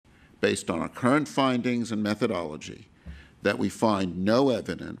based on our current findings and methodology, that we find no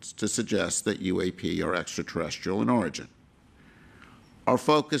evidence to suggest that UAP are extraterrestrial in origin. Our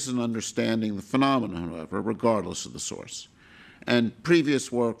focus is on understanding the phenomenon, however, regardless of the source. And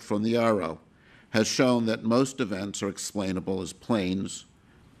previous work from the ARROW has shown that most events are explainable as planes,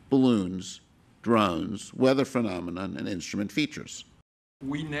 balloons, drones, weather phenomena, and instrument features.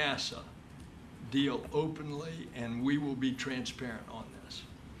 We, NASA, deal openly, and we will be transparent on this.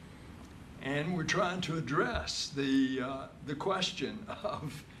 And we're trying to address the question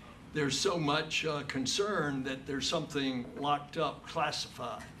of there's so much concern that there's something locked up,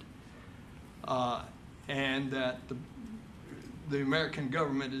 classified, and that the American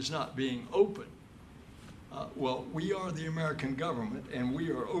government is not being open. Well, we are the American government, and we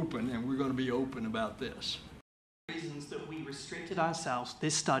are open, and we're going to be open about this. The reasons that we restricted ourselves,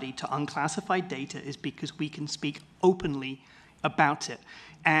 this study, to unclassified data is because we can speak openly about it.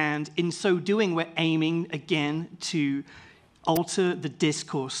 And in so doing, we're aiming, again, to alter the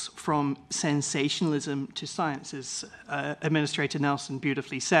discourse from sensationalism to science, as Administrator Nelson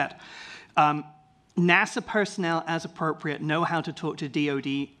beautifully said. NASA personnel, as appropriate, know how to talk to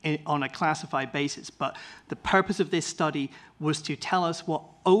DoD on a classified basis, but the purpose of this study was to tell us what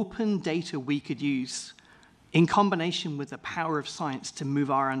open data we could use in combination with the power of science to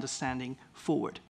move our understanding forward.